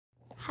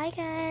Hi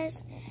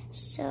guys.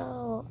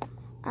 So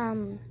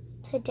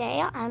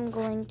today I'm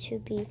going to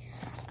be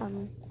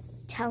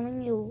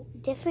telling you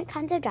different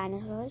kinds of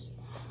dinosaurs.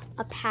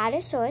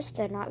 Apatosaurus,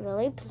 they're not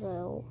really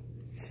blue.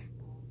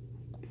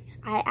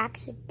 I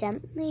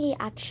accidentally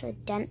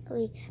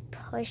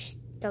pushed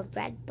the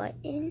red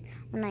button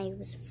when I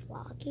was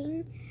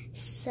vlogging,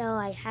 so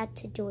I had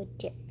to do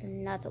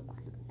another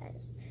one,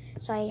 guys.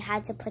 So I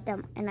had to put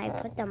them, and I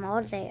put them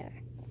all there.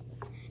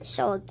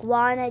 So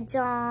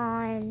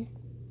Iguanodon,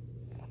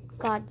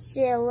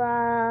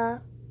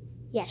 Godzilla,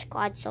 yes,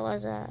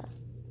 Godzilla's a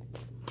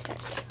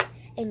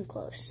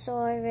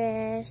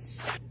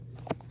Ankylosaurus.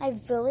 I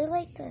really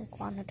like the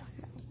Iguanodon.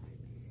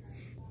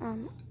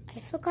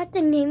 I forgot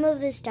the name of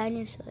this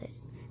dinosaur.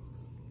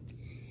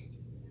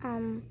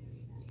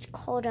 It's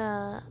called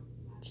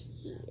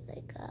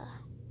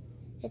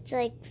it's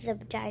like the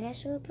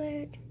dinosaur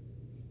bird.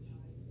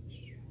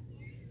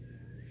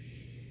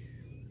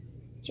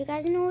 Do you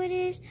guys know what it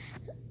is?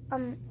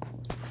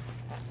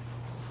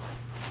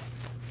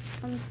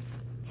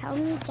 Tell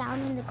me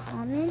down in the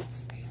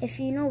comments if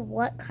you know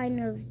what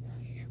kind of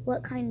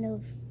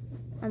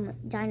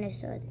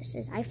dinosaur this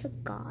is. I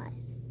forgot.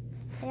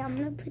 Okay, I'm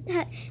gonna put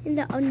that in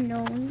the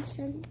unknown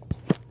sense.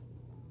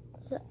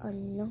 The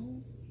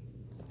unknown.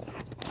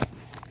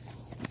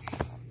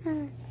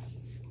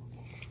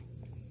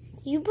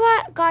 You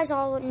guys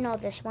all know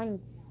this one,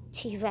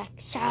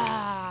 T-Rex.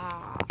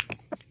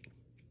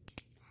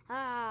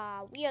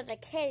 We are the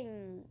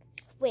king.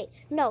 Wait,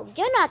 no,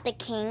 you're not the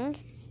king.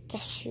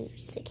 Guess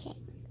who's the king?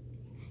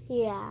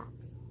 Yeah,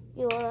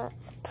 you're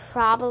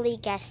probably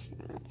guessing.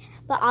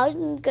 But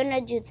I'm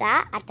gonna do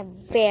that at the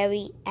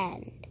very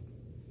end.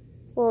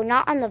 Well,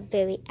 not on the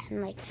very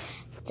end, like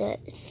the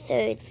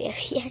third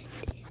very end.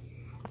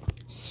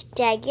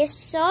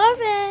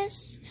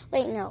 Stegosaurus.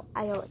 Wait, no,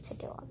 I know what to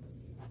do on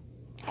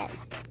the end.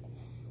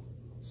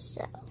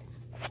 So,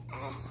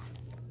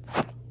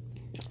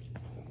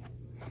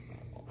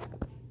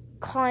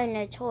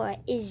 Carnotaur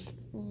is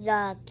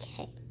the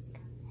king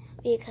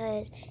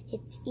because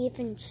it's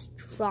even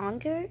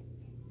stronger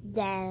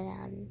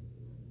than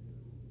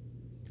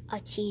a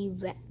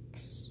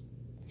T-Rex.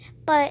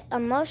 But a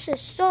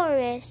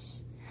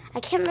Mosasaurus, I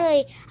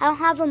don't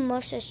have a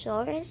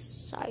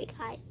Mosasaurus, sorry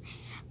guys,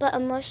 but a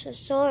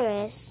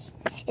Mosasaurus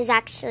is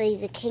actually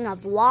the king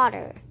of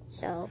water.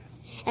 So,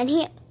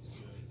 I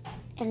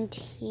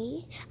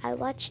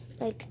watched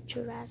like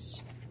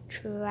Jurassic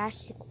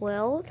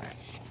World,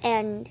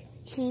 and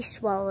he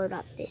swallowed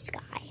up this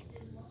guy.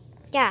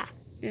 Yeah,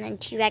 and then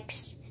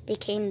T-Rex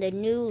became the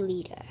new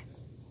leader.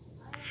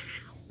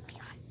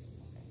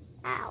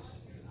 Ow.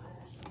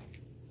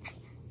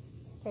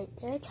 Wait,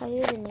 did I tell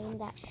you the name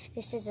that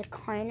this is a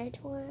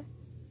Carnotaur?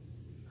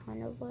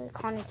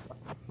 Carnotaur.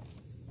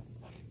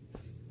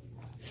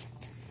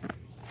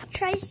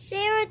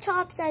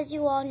 Triceratops, as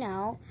you all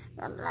know.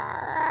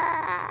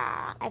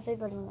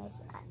 Everybody knows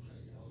that.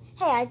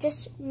 Hey, I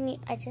just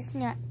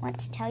want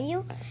to tell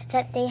you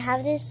that they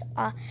have this,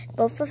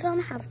 both of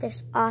them have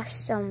this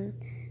awesome,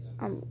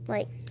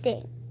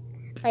 thing.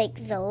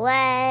 Like the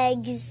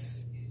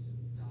legs.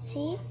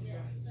 See?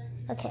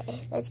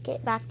 Okay, let's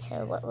get back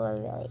to what we're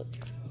really...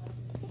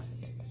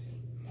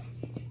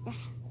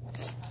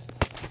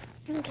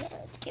 Okay,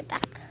 let's get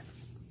back.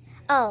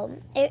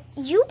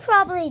 You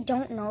probably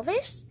don't know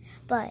this,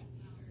 but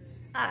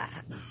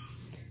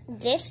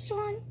this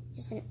one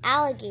is an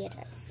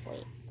alligator.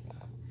 Wait.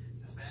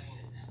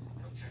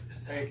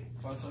 Hey,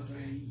 find something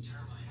to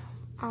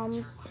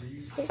eat.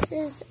 This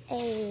is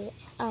a,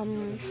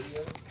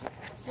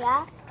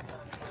 yeah.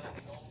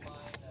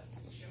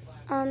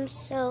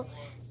 So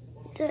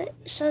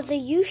the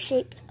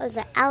U-shapes are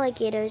the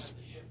alligators,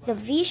 the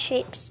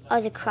V-shapes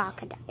are the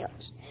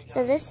crocodiles.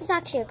 So this is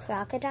actually a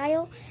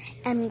crocodile,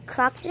 and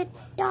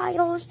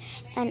crocodiles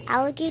and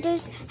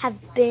alligators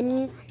have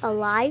been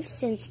alive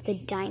since the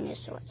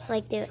dinosaurs.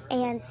 Like their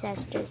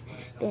ancestors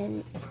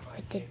been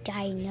with the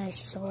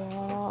dinosaurs.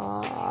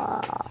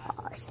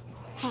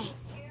 Hey.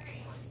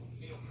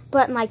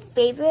 But my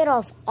favorite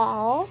of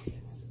all,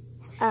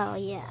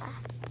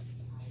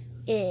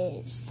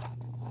 is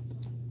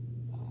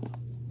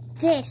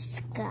this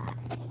guy.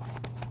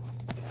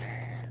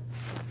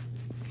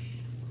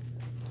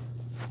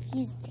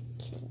 He's the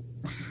king.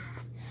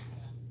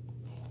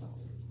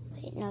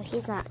 Wait, no,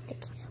 he's not the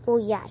king. Well,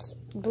 yeah,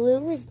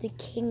 blue is the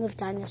king of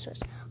dinosaurs.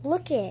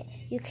 Look at it.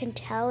 You can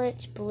tell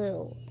it's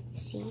blue.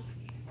 See?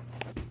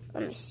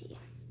 Let me see.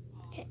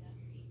 Okay.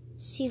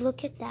 See,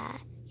 look at that.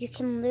 You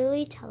can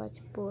literally tell it's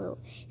blue.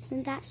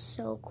 Isn't that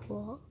so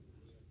cool?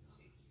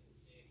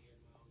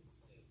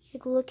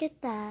 Like, look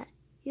at that.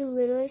 You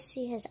literally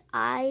see his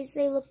eyes,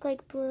 they look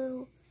like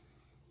blue.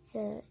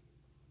 He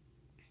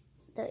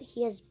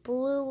has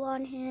blue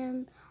on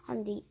him,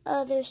 on the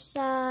other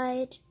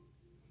side.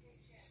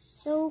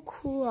 So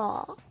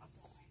cool.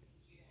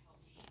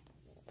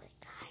 But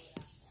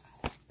guys,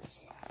 that's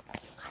it.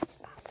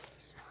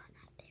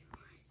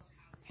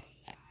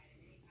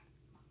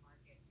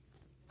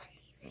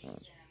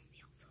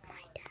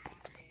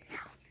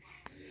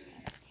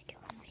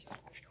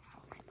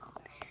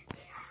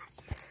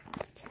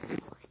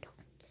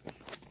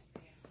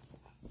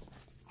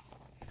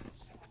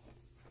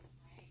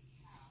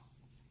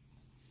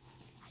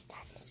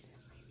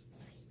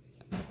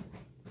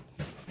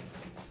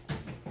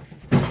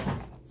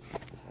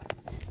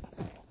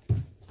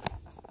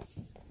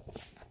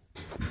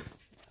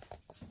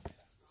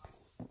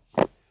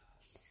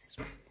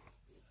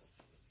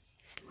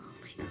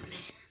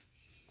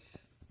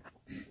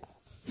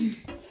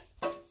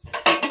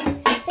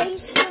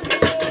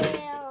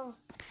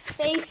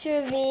 Face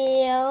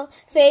reveal.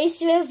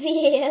 Face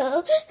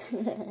reveal.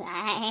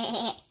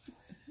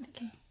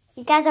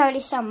 You guys already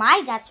saw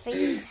my dad's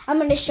face. I'm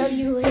going to show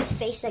you his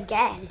face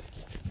again.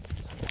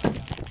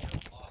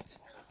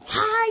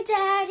 Hi,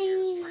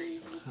 Daddy.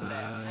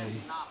 Hi.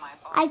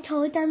 I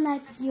told them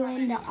that you were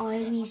in the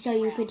army so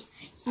you could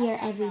hear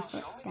every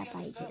footstep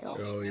I do.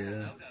 Oh,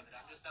 yeah.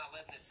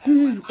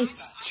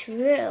 It's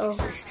true.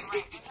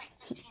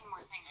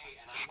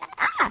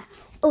 Ah!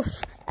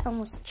 Oof, I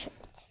almost tripped.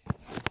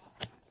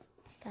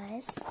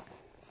 Guys,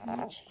 I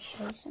want to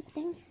show you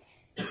something.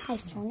 My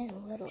phone is a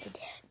little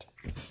dead.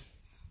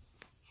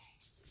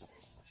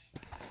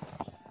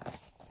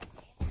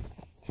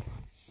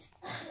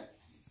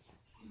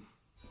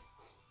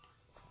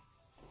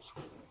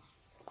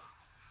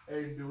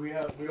 Hey, we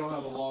don't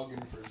have a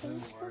login for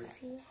Zoom, right?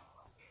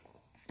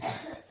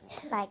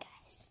 Bye,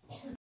 guys.